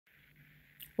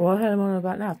Well, I heard him on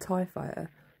about now, TIE Fighter.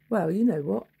 Well, you know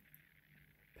what?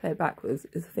 Play It Backwards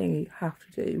is a thing you have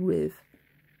to do with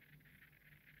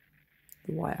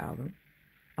the White Album.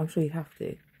 I'm sure you have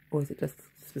to. Or is it just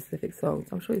specific songs?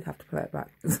 I'm sure you'd have to play it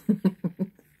backwards.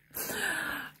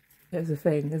 It's a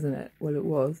thing, isn't it? Well, it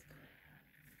was.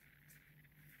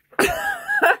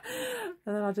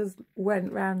 And then I just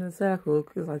went round in a circle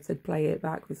because I said play it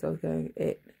backwards. So I was going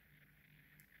it,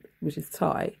 which is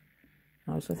Thai.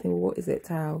 And I was just thinking, well, what is it?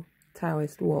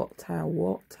 Taoist what? Tao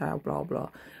what? Tao blah blah.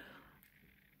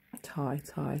 Thai.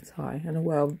 And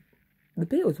well, the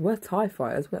Beatles were TIE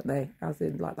fighters, weren't they? As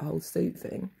in like the whole suit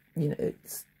thing. You know,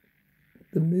 it's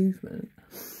the movement.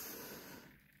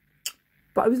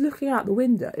 But I was looking out the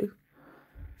window,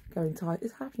 going Thai.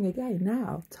 It's happening again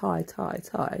now. Thai.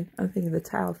 I'm thinking the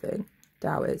Tao thing.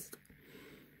 Taoist.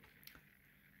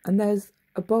 And there's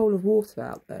a bowl of water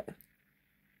out there.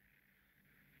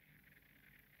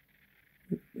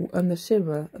 And the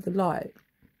shimmer of the light.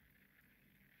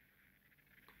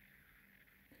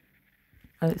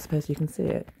 I don't suppose you can see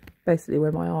it. Basically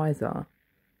where my eyes are.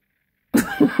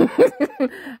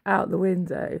 Out the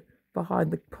window,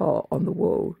 behind the pot on the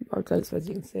wall. I don't suppose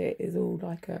you can see it. It's all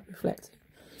like reflecting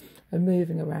and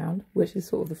moving around, which is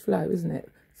sort of the flow, isn't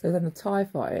it? So then the TIE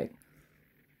fighting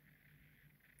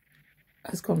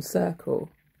has gone circle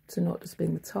to not just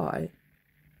being the tie,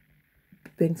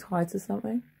 being tied to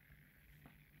something.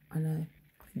 I know,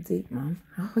 quite deep, man.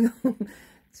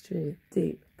 It's true,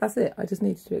 deep. That's it. I just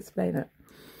needed to explain it.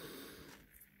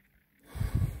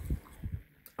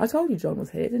 I told you John was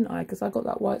here, didn't I? Because I got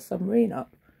that white submarine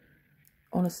up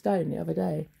on a stone the other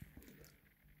day.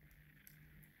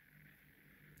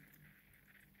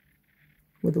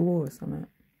 With the walrus on it.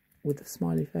 With the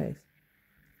smiley face.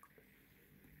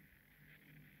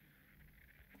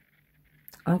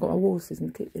 And I've got my walruses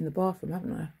in the bathroom,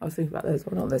 haven't I? I was thinking about those.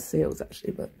 Well, not those seals,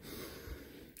 actually, but...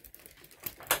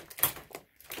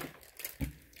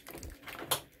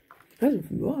 Present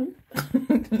if you want.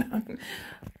 No.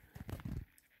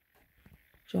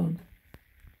 John.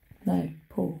 No,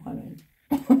 Paul, I mean.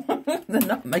 The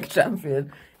nutmeg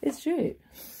champion. It's true.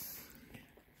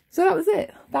 So that was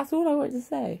it. That's all I wanted to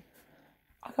say.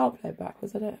 I can't play it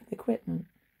backwards. I don't have the equipment.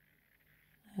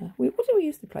 What did we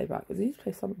used to play backwards? We used to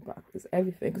play something backwards.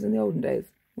 Everything. Because in the olden days,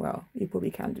 well, you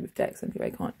probably can do with decks anyway,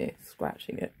 can't you?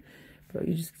 Scratching it. But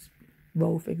you just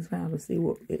roll things around and see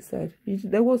what it said.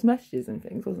 There was messages and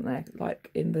things, wasn't there?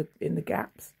 Like in the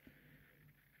gaps.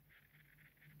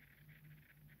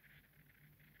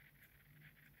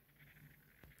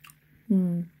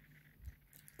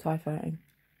 TIE fighting.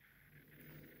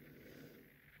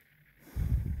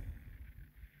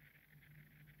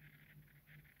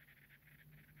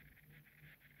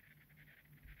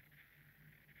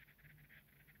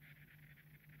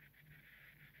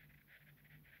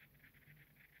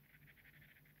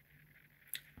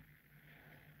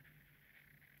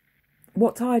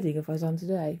 What tidying have I done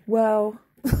today? Well,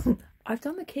 I've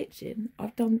done the kitchen.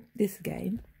 I've done this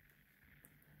again.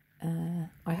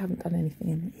 I haven't done anything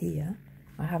in here.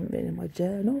 I haven't been in my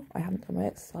journal. I haven't done my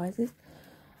exercises.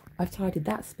 I've tidied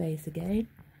that space again.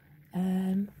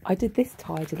 I did this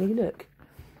tidily, look.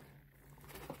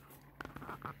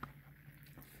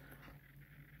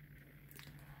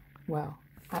 Well,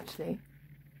 actually,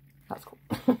 that's cool.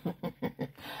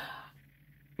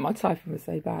 My typing was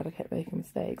so bad, I kept making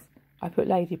mistakes. I put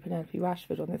Lady Penelope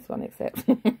Rashford on this one, except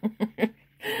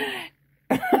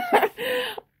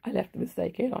I left the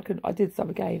mistake in. I did some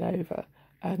again over,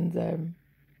 and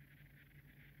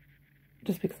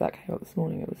just because that came up this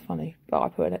morning, it was funny. But I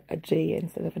put a G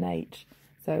instead of an H,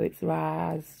 so it's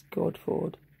Raz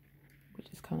Godford, which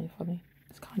is kind of funny.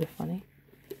 It's kind of funny.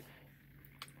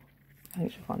 I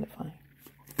think she'll find it funny.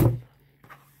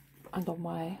 And on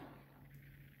my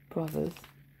brother's,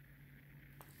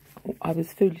 I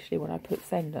was foolishly, when I put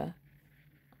sender,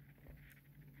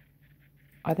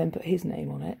 I then put his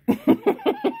name on it.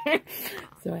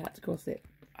 So I had to cross it.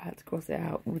 I had to cross it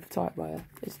out with the typewriter.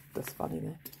 It's just funny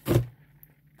though.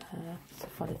 So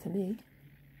funny to me.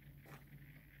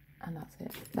 And that's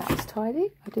it. That was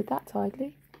tidy. I did that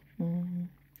tidily.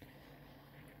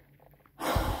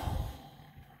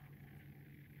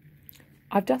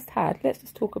 I've just had, let's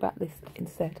just talk about this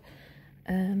instead.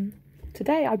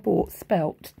 Today I bought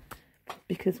Spelt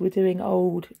because we're doing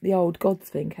the old gods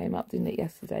thing came up, didn't it,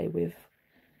 yesterday with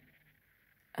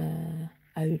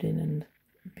Odin and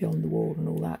Beyond the Wall and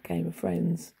all that Game of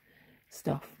Thrones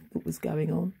stuff that was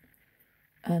going on.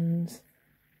 And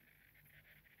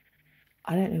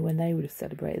I don't know when they would have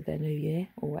celebrated their new year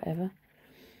or whatever.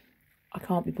 I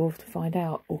can't be bothered to find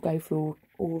out or go through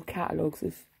all catalogues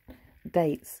of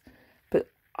dates. But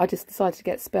I just decided to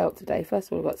get spelt today. First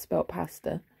of all, I got spelt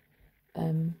pasta.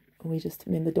 Me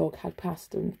and the dog had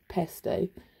pasta and pesto.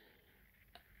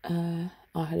 I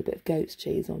had a bit of goat's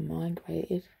cheese on mine,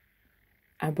 grated,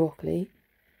 and broccoli.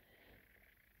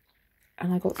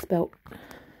 And I got spelt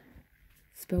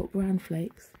bran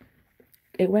flakes.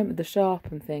 It went with the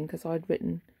sharpen thing because I'd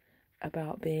written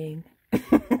about being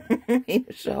in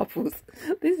sharples.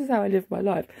 This is how I live my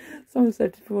life. Someone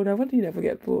said before, no wonder you never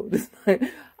get bored. It's like,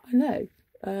 I know.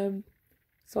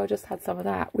 So I just had some of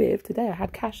that with, today I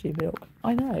had cashew milk.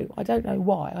 I know, I don't know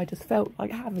why, I just felt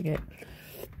like having it.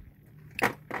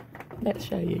 Let's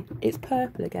show you. It's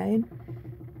purple again,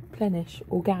 Plenish,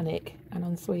 organic and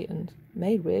unsweetened,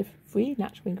 made with 3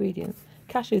 natural ingredients.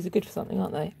 Cashews are good for something,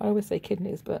 aren't they? I always say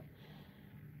kidneys, but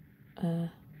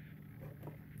and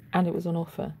it was on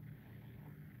offer.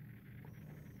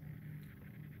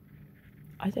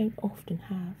 I don't often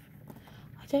have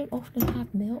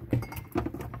milk.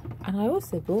 And I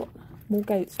also bought more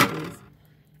goat's cheese.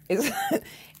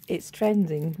 It's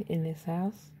trending in this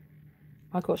house.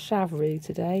 I got Chavroux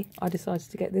today. I decided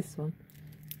to get this one.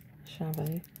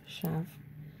 Chav.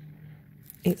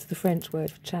 It's the French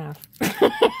word for chav.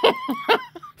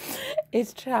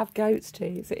 It's chav goat's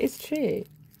cheese. It's true.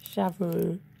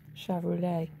 Chavroux.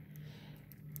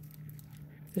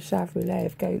 The Chavroux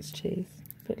of goat's cheese.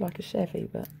 A bit like a Chevy,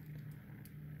 but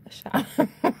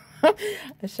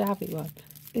a shabby one.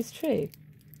 It's true.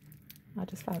 I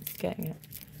just fancy getting it.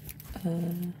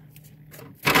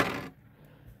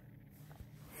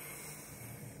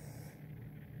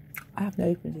 I haven't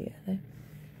opened it yet though.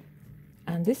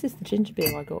 And this is the ginger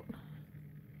beer I got.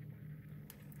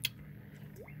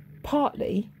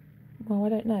 Partly, well, I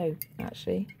don't know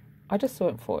actually. I just saw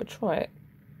it and thought I'd try it.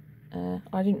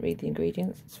 I didn't read the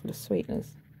ingredients. It's full of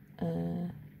sweeteners.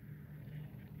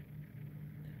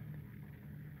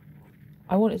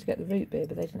 I wanted to get the root beer,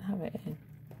 but they didn't have it in.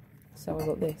 So I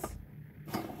got this.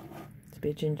 To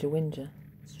be a ginger whinger.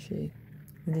 It's true.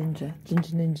 Ginger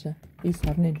ninja. I used to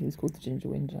have an ninja who was called the ginger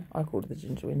whinger. I called her the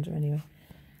ginger whinger anyway.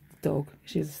 The dog.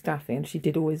 She was a staffy and she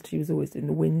was always doing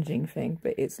the whinging thing,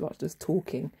 but it's like just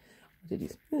talking. She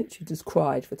just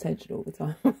cried for attention all the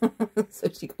time. So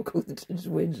she got called the ginger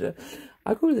whinger.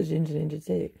 I call her the ginger ninja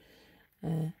too.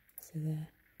 So there.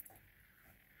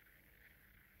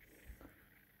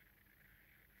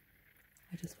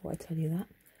 I just thought I'd tell you that.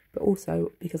 But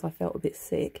also, because I felt a bit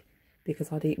sick,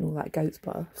 because I'd eaten all that goat's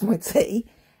butter for my tea,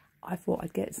 I thought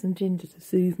I'd get some ginger to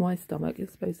soothe my stomach. You're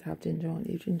supposed to have ginger, aren't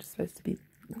you? Ginger's supposed to be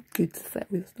good to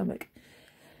set with the stomach.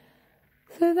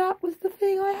 So that was the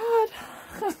thing I had.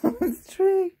 It's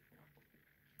true.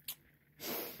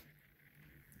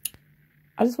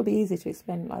 I just thought it'd be easy to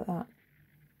explain it like that.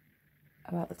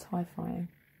 About the Thai fighting.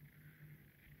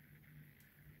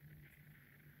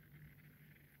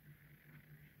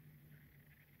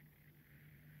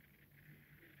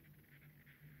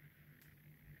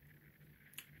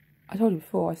 I told you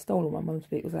before, I stole all my mum's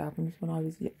Beatles albums when I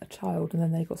was a child, and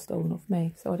then they got stolen off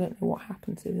me, so I don't know what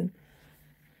happened to them.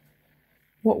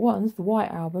 What ones? The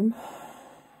white album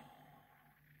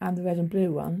and the red and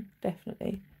blue one,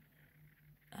 definitely.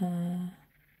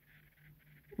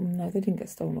 No, they didn't get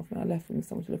stolen off me. I left them with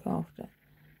someone to look after.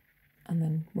 And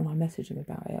then when I messaged them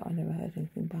about it, I never heard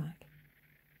anything back.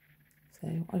 So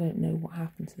I don't know what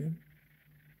happened to them.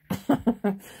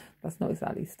 That's not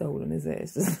exactly stolen, is it?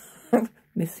 It's just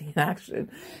missing in action,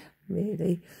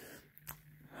 really.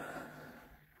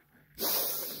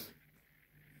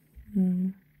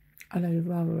 I load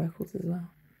Rara records as well.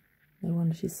 No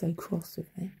wonder she's so cross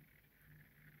with me.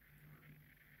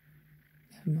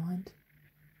 Never mind.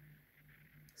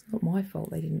 It's not my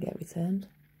fault they didn't get returned.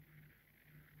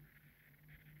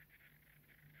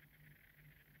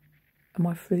 And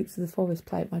my Fruits of the Forest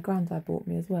plate, my granddad bought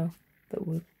me as well, that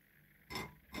would.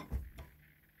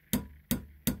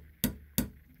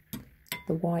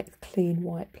 The white, clean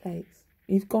white plates.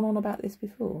 You've gone on about this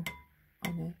before. I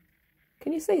know.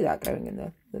 Can you see that going in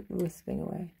the wisping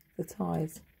away? The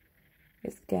ties.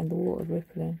 It's again the water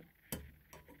rippling.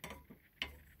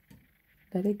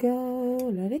 Let it go,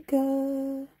 let it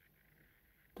go.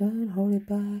 Don't hold it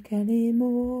back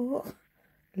anymore.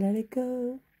 Let it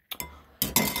go.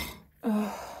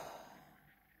 Oh.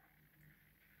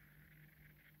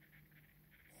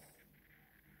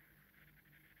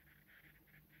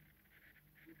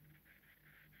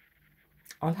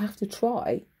 I'll have to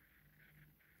try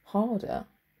harder.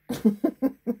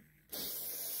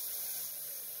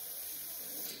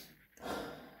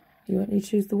 You want me to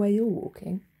choose the way you're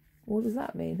walking? What does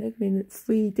that mean? It means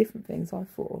 3 different things I've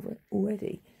thought of it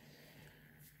already.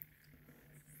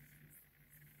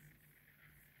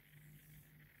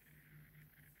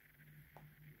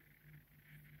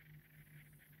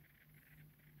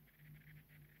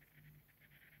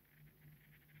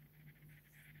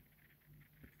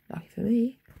 Lucky for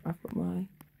me, I've got my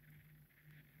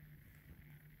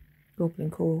Goblin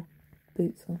Core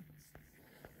boots on.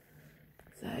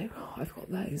 So I've got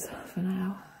those for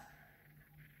now.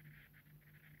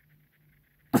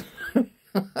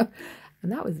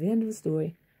 And that was the end of the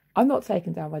story. I'm not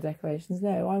taking down my decorations,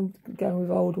 no, I'm going with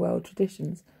old world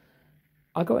traditions.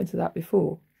 I got into that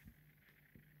before.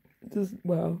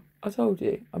 Well, I told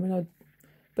you. I mean,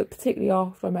 but particularly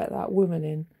after I met that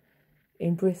woman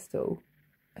in Bristol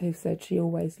who said she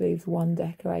always leaves one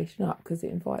decoration up because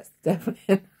it invites the devil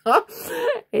in.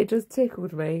 It just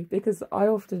tickled me, because I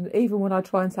often, even when I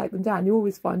try and take them down, you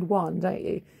always find one, don't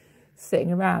you,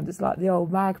 sitting around. It's like the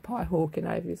old magpie hawking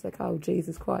over you. It's like, oh,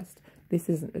 Jesus Christ, this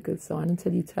isn't a good sign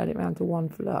until you turn it around to one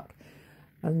for luck.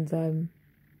 And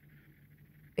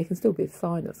it can still be a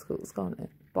sign at schools, can't it?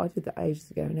 But I did that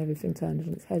ages ago and everything turned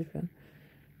on its head again.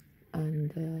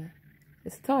 And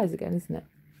it's the ties again, isn't it?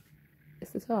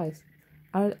 It's the ties.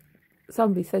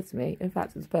 Somebody said to me, in fact,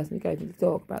 it was the person who gave me the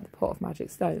dog, about the pot of magic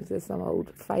stones. There's some old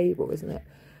fable, isn't it?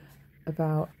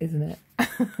 Isn't it?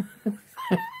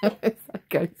 It's like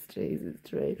ghost trees, it's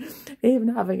true. Even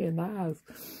having it in the house.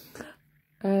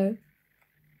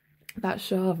 That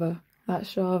Shava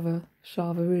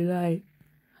Roulette.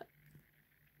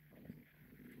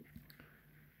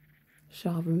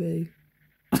 Shavaroo.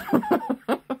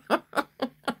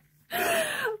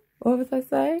 What was I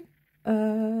saying?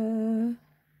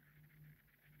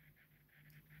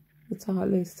 The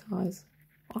loose ties.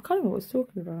 I can't remember what I was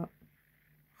talking about.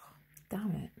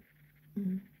 Damn it.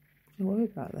 Don't worry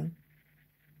about them.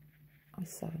 I'm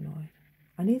so annoyed.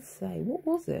 I need to say, what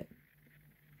was it?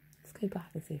 Let's go back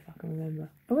and see if I can remember.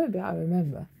 I won't be able to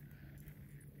remember.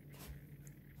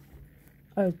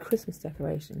 Oh, Christmas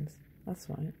decorations. That's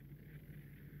right.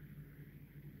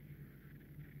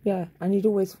 Yeah, and you'd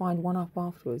always find one up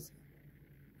afterwards.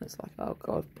 It's like, oh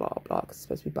God, blah, blah, because it's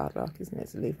supposed to be bad luck, isn't it,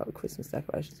 to leave up with Christmas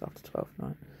decorations after 12th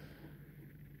night.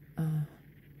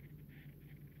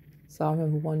 So I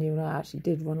remember one year when I actually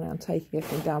did run around taking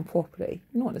everything down properly.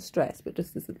 Not in a stress, but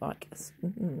just as like a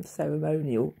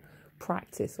ceremonial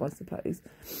practice, I suppose.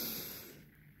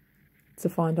 To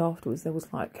find afterwards there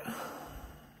was like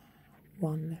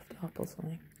one left up or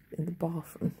something in the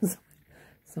bathroom.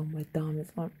 Somewhere dumb.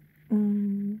 It's like, I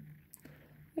don't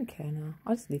care now.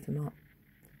 I just leave them up.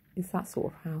 It's that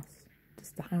sort of house.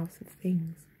 Just a house of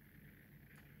things.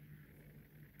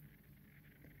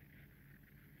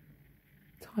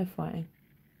 Tie fighting.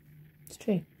 It's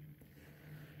true.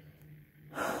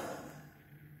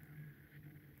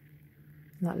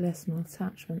 That lesson on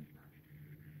attachment.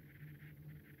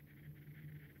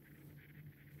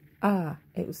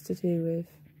 It was to do with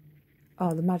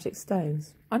the magic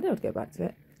stones. I know to get back to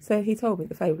it. So he told me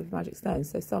the fable of the magic stones.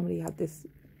 So somebody had the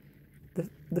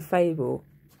fable,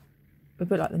 a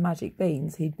bit like the magic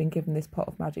beans. He'd been given this pot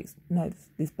of magic,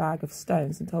 this bag of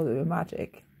stones, and told they were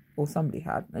magic, or somebody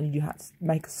had, and you had to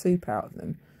make a soup out of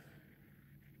them,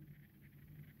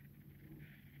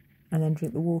 and then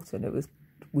drink the water, and it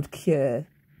would cure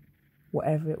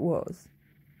whatever it was.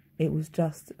 It was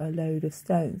just a load of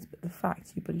stones, but the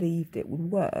fact you believed it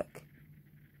would work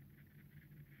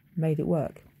made it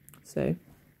work. So,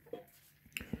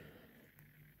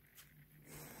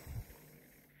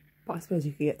 but I suppose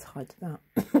you could get tied to that.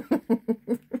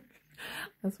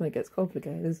 That's when it gets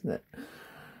complicated, isn't it?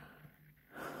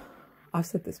 I've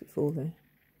said this before though.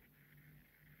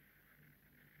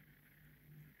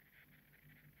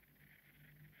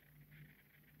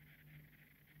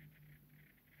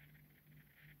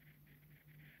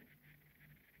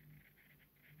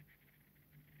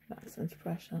 That's under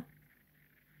pressure.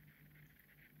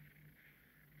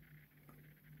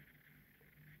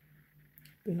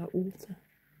 Be like water.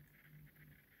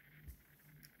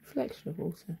 Reflection of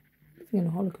water. Living in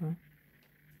a hologram.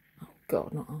 Oh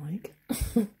God, not Ike.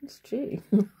 It's true.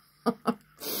 I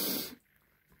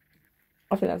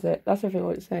think that's it. That's everything I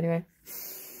want to say anyway.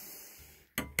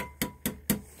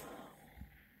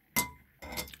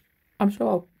 I'm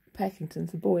sure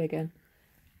Peckington's a boy again.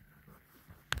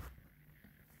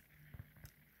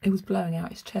 It was blowing out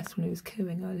his chest when he was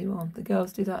cooing earlier on. The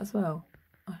girls do that as well.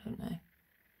 I don't know.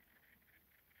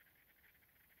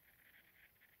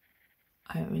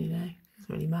 I don't really know. It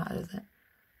doesn't really matter, does it?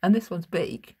 And this one's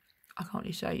big. I can't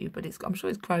really show you, but I'm sure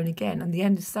it's grown again. And the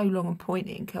end is so long and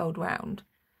pointy and curled round.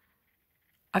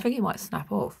 I think it might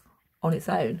snap off on its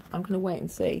own. I'm going to wait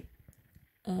and see.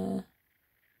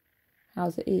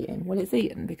 How's it eating? Well, it's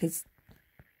eaten because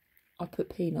I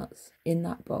put peanuts in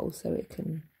that bowl so it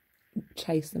can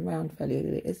chase them round fairly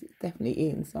easily. It's definitely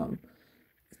eating some.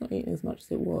 It's not eating as much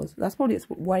as it was. That's probably its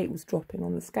weight was dropping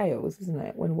on the scales, isn't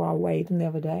it? When I weighed them the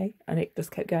other day, and it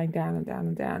just kept going down and down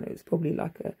and down. It was probably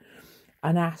like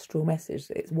an astral message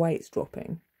that its weight's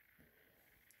dropping.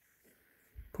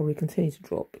 Probably continue to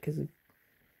drop because of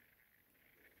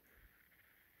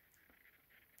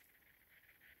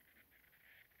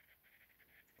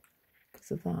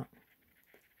that.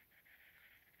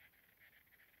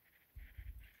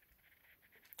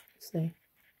 See,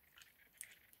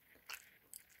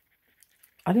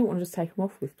 I didn't want to just take them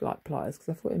off with black pliers because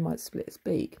I thought it might split its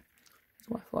beak. That's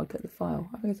why I thought I'd get the file.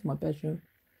 I think it's in my bedroom.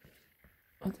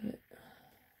 I'll do it.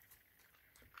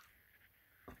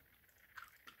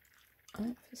 I don't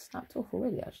know if it's snapped off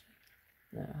already, actually.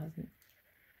 No, it hasn't.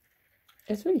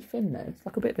 It's really thin though. It's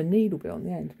like a bit of a needle bit on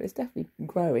the end, but it's definitely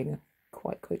growing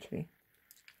quite quickly.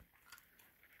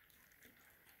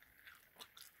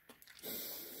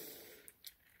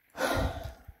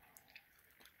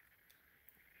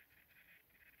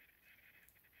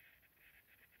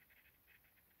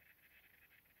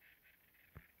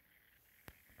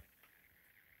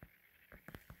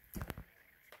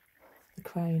 The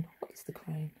crane. What is the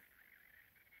crane?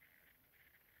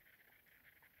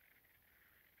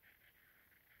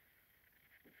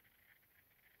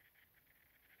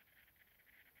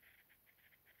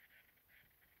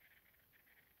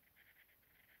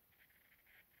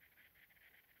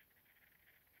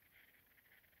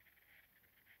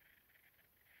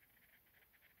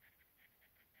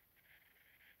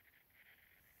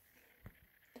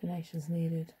 Donations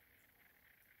needed.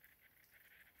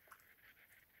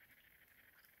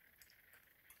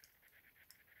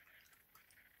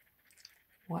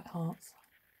 White hearts.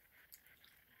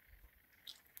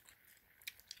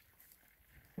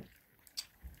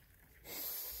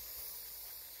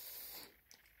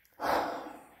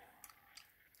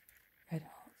 Red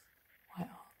hearts. White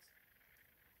hearts.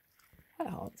 White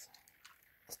hearts.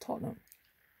 That's Tottenham.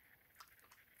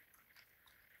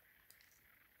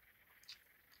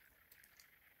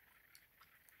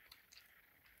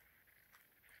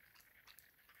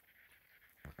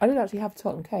 I did actually have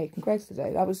Tottenham cake and Greggs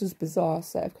today. That was just a bizarre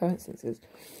set of coincidences.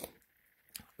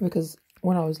 Because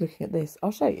when I was looking at this,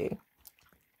 I'll show you.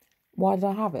 Why did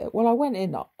I have it? Well, I went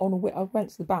in on I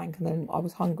went to the bank and then I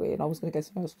was hungry and I was going to go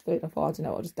somewhere else for food. And I thought, I don't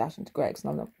know, I'll just dash into Greggs.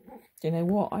 And I'm like, do you know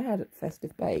what? I had a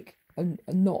festive bake, a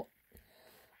not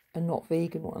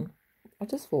vegan one. I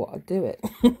just thought I'd do it.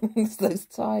 It's those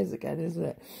ties again, isn't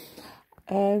it?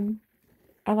 And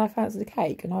I fancied a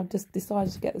cake and I just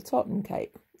decided to get the Tottenham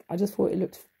cake. I just thought it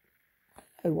looked,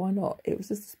 oh, why not? It was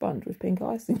just a sponge with pink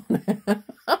icing on it.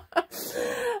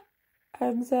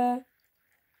 And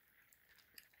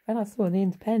when I saw The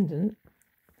Independent,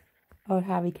 old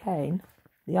Harry Kane,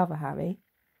 the other Harry,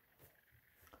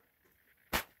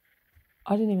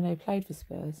 I didn't even know he played for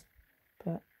Spurs,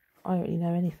 but I don't really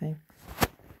know anything.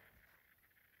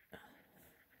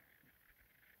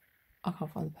 I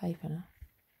can't find the paper now.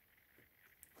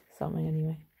 Something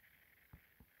anyway.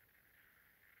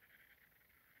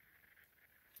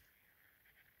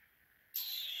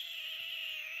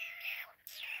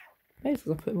 Maybe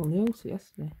because I put them on the altar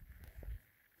yesterday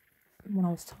when I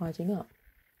was tidying up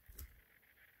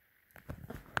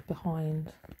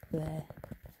behind there,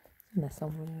 and there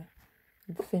somewhere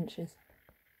with the finches.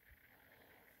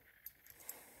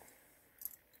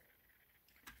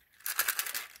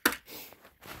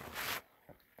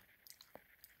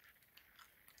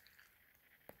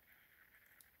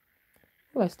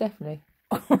 Almost definitely.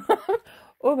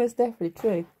 Almost definitely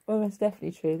true. Almost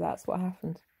definitely true. That's what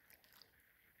happened.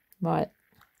 Right.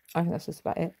 I think that's just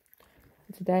about it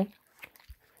for today.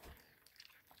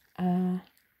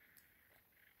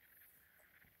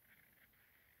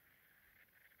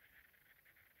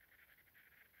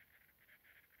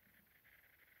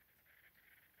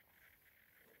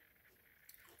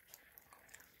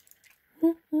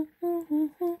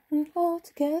 All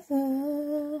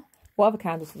together. What other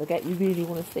candles did I get you really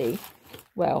want to see?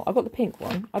 Well, I got the pink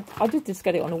one. I did just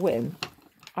get it on a whim.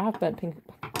 I have burnt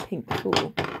pink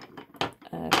before.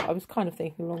 I was kind of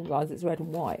thinking along the lines, it's red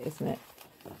and white, isn't it?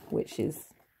 Which is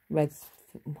red's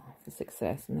for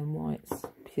success and then white's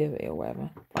purity or whatever.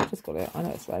 But I just got it. I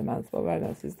know it's romance, but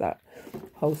romance is that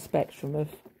whole spectrum of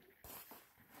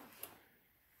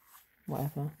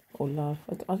whatever, or love.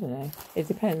 I don't know. It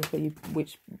depends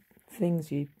which things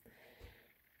you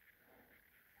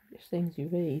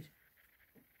read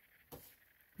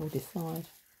or decide.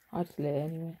 I just let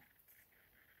it anyway,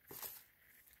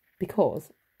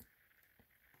 because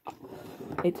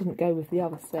it didn't go with the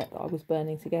other set that I was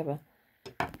burning together,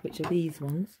 which are these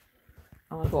ones.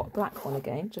 And I got a black one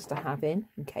again, just to have in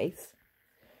case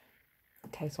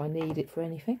I need it for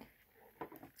anything.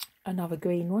 Another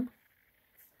green one.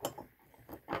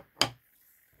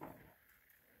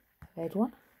 Red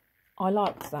one. I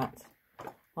liked that.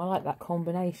 I like that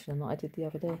combination that I did the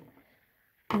other day.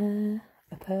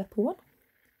 A purple one.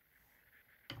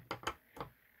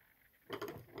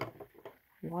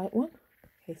 White one.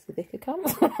 In case the vicar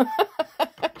comes.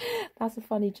 That's a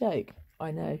funny joke.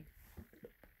 I know.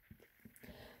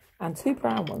 And 2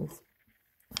 brown ones.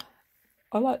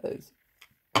 I like those.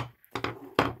 I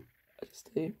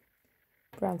just do.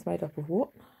 Brown's made up of what?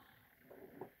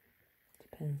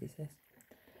 Depends, he says.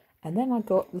 And then I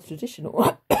got the traditional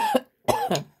one.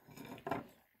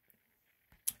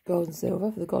 Gold and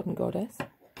silver for the god and goddess.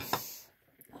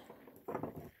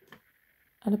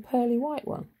 And a pearly white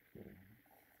one.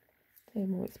 They're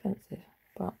more expensive.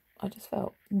 But I just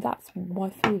felt, that's my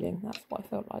feeling. That's what I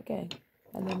felt like getting.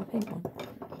 And then the pink one.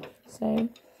 So,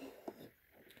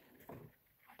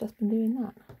 I've just been doing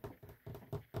that.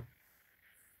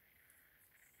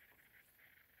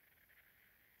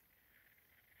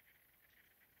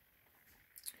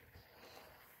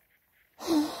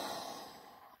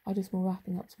 I'll do some more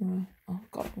wrapping up tomorrow. Oh,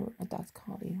 I've got to look at my dad's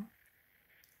card email.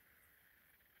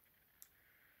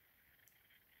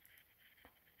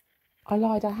 I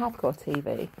lied, I have got a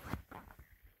TV.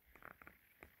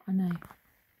 I know.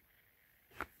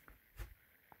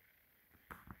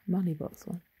 Money box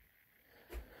one.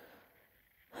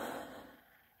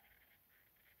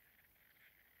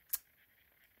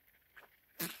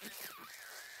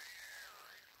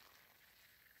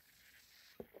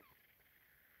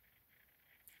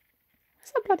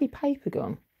 Where's that bloody paper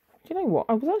gone? Do you know what?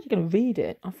 I was actually going to read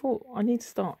it. I thought I need to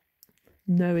start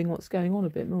knowing what's going on a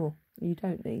bit more. You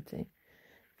don't need to.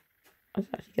 I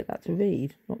should actually get that to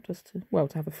read, not just to, well,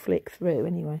 to have a flick through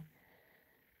anyway.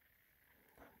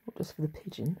 Not just for the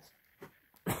pigeons.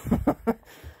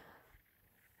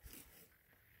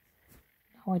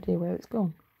 No idea where it's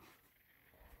gone.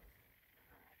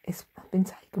 It's been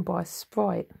taken by a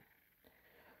sprite.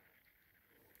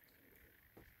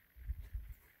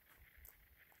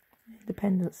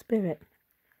 Independent spirit,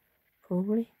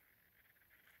 probably.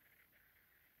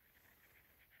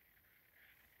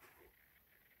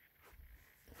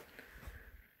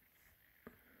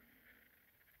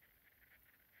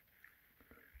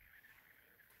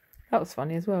 That was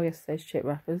funny as well, yesterday's chip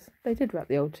wrappers. They did wrap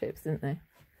the old chips, didn't they?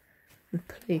 The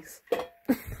police.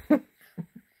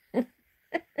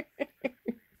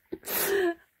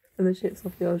 And the chips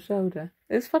off the old shoulder.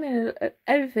 It's funny,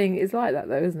 everything is like that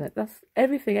though, isn't it? That's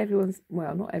everything everyone's,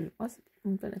 well, not every, I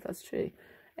don't know if that's true.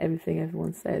 Everything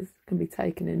everyone says can be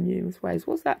taken in numerous ways.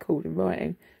 What's that called in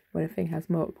writing? When a thing has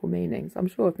multiple meanings. I'm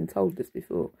sure I've been told this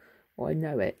before, or I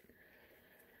know it.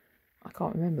 I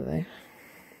can't remember though.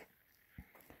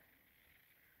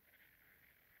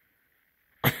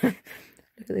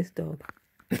 Look at this dog.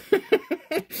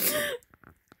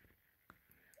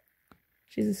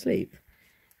 She's asleep,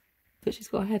 but she's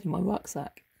got her head in my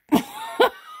rucksack.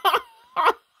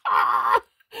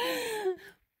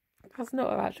 That's not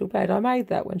her actual bed. I made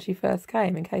that when she first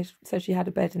came in case, so she had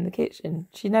a bed in the kitchen.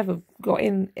 She never got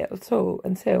in it at all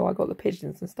until I got the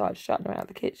pigeons and started shutting her out of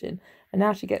the kitchen. And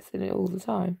now she gets in it all the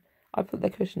time. I put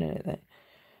the cushion in it though,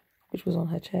 which was on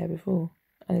her chair before,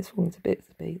 and it's fallen to bits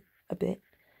a bit.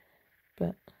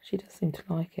 But she does seem to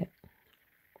like it.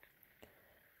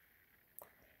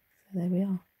 So there we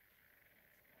are.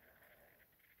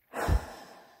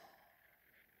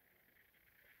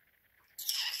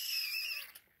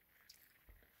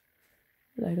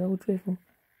 Load of old drivel.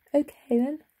 Okay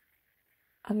then.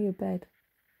 I'm in your bed.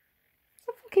 Where's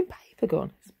that fucking paper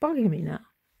gone? It's bugging me now.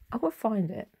 I've got to find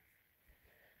it.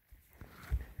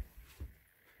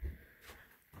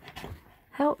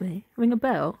 Help me. Ring a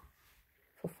bell.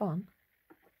 For fun.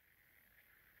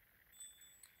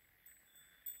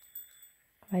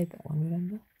 I made that one,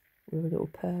 remember? With a little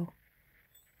pearl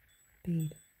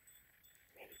bead.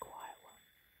 Really quiet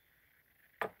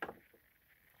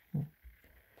one.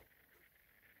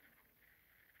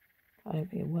 I don't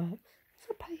think it works. It's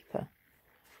a paper.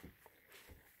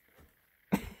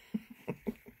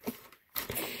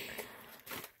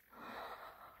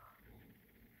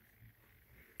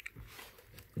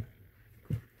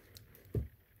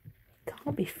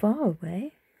 Can't be far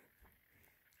away.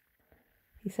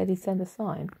 He said he'd send a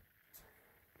sign.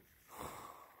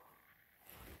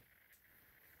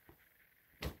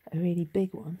 A really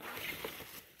big one.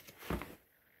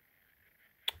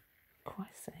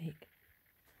 Christ's sake.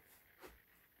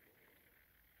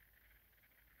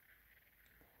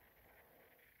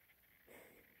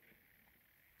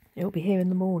 It'll be here in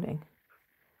the morning.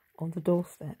 On the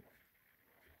doorstep.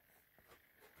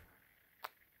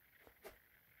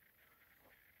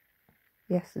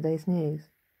 yesterday's news.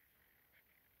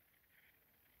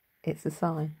 It's a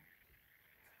sign.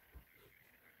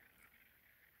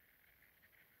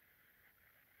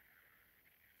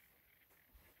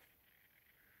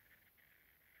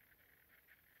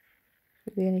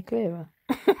 Could it be any clearer?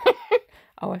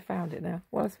 Oh, I found it now.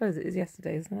 Well, I suppose it is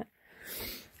yesterday, isn't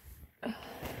it?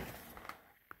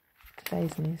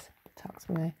 Today's news. Tucked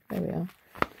away. There we are.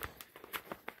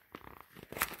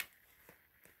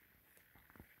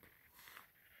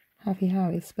 Happy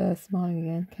Harry, Spurs smiling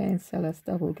again. Kane Sellers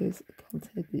double gives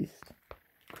Conte boost.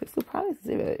 Crystal Palace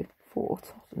 0 for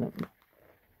Tottenham.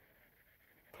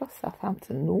 Plus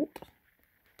Southampton 0.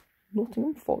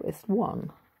 Nottingham Forest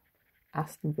 1.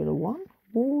 Aston Villa 1.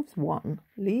 Wolves 1.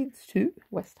 Leeds 2.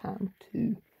 West Ham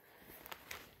 2.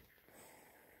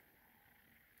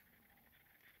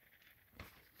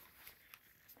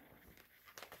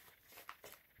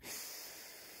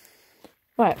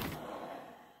 Right.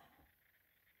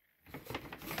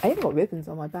 I even got ribbons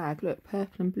on my bag. Look,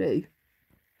 purple and blue.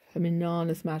 From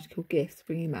Inanna's Magical Gifts,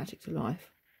 bringing magic to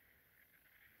life.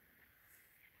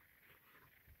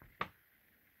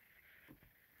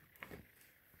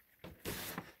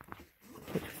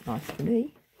 Which was nice for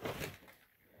me.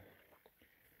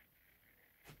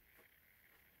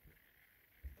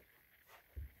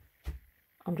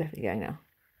 I'm definitely going now.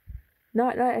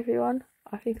 Night night everyone.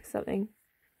 I think of something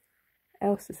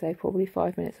else to say probably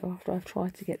 5 minutes after I've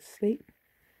tried to get to sleep.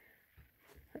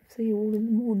 I'll see you all in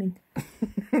the morning.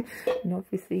 Not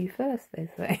if we see you first, they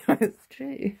say. It's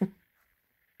true.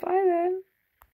 Bye then.